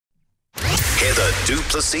Heather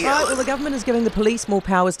Duplessis Right, Allen. well, the government is giving the police more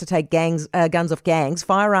powers to take guns off gangs.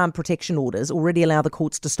 Firearm protection orders already allow the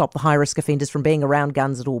courts to stop the high-risk offenders from being around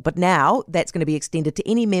guns at all. But now that's going to be extended to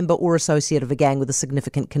any member or associate of a gang with a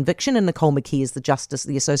significant conviction. And Nicole McKee is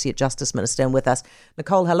the Associate Justice Minister, and with us.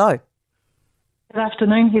 Nicole, hello. Good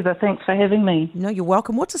afternoon, Heather. Thanks for having me. No, you're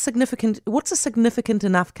welcome. What's a significant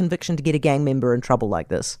enough conviction to get a gang member in trouble like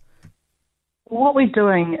this? What we're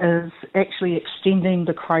doing is actually extending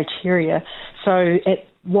the criteria. So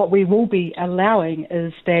what we will be allowing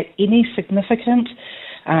is that any significant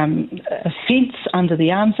offence under the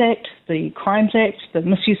Arms Act, the Crimes Act, the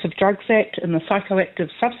Misuse of Drugs Act and the Psychoactive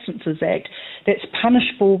Substances Act that's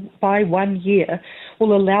punishable by 1 year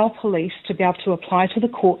will allow police to be able to apply to the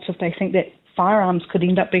courts if they think that firearms could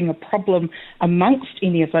end up being a problem amongst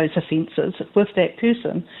any of those offences with that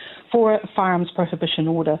person for a firearms prohibition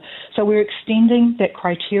order. So we're extending that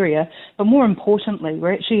criteria, but more importantly,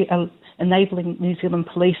 we're actually enabling New Zealand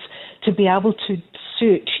Police to be able to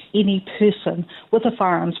search any person with a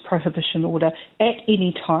firearms prohibition order at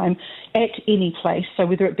any time, at any place. So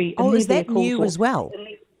whether it be is that new as well?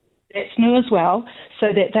 That's new as well,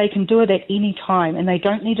 so that they can do it at any time and they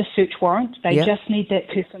don't need a search warrant. They just need that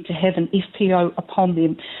person to have an FPO upon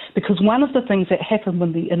them. Because one of the things that happened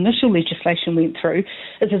when the initial legislation went through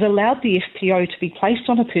is it allowed the FPO to be placed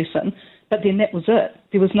on a person, but then that was it.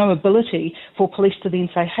 There was no ability for police to then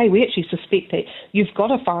say, hey, we actually suspect that you've got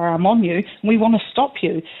a firearm on you and we want to stop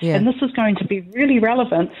you. Yeah. And this is going to be really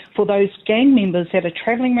relevant for those gang members that are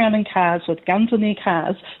travelling around in cars with guns in their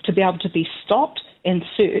cars to be able to be stopped and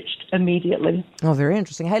searched immediately. Oh, very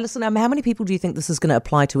interesting. Hey, listen, how many people do you think this is going to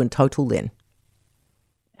apply to in total then?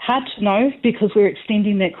 Hard to know because we're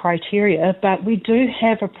extending that criteria, but we do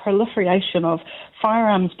have a proliferation of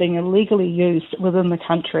firearms being illegally used within the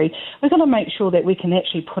country. We've got to make sure that we can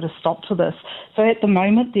actually put a stop to this. So at the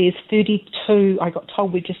moment there's 32, I got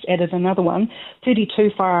told we just added another one,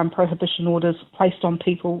 32 firearm prohibition orders placed on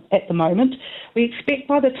people at the moment. We expect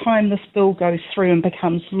by the time this bill goes through and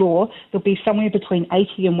becomes law, there'll be somewhere between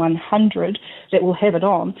 80 and 100 that will have it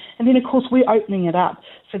on. And then of course we're opening it up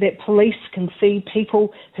so that police can see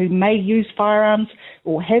people who may use firearms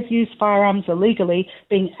or have used firearms illegally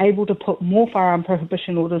being able to put more firearm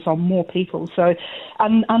prohibition orders on more people. So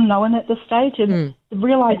unknown at this stage. And the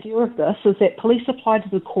real idea of this is that police apply to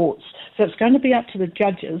the courts. So it's going to be up to the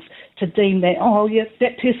judges to deem that, oh, yes,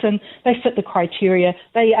 that person, they fit the criteria,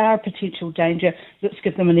 they are a potential danger, let's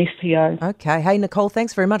give them an FPO. Okay. Hey, Nicole,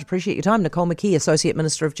 thanks very much. Appreciate your time. Nicole McKee, Associate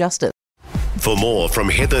Minister of Justice. For more from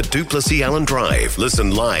Heather Duplessis Allen Drive,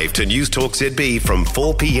 listen live to News Talk ZB from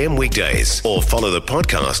 4 p.m. weekdays or follow the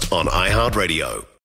podcast on iHeartRadio.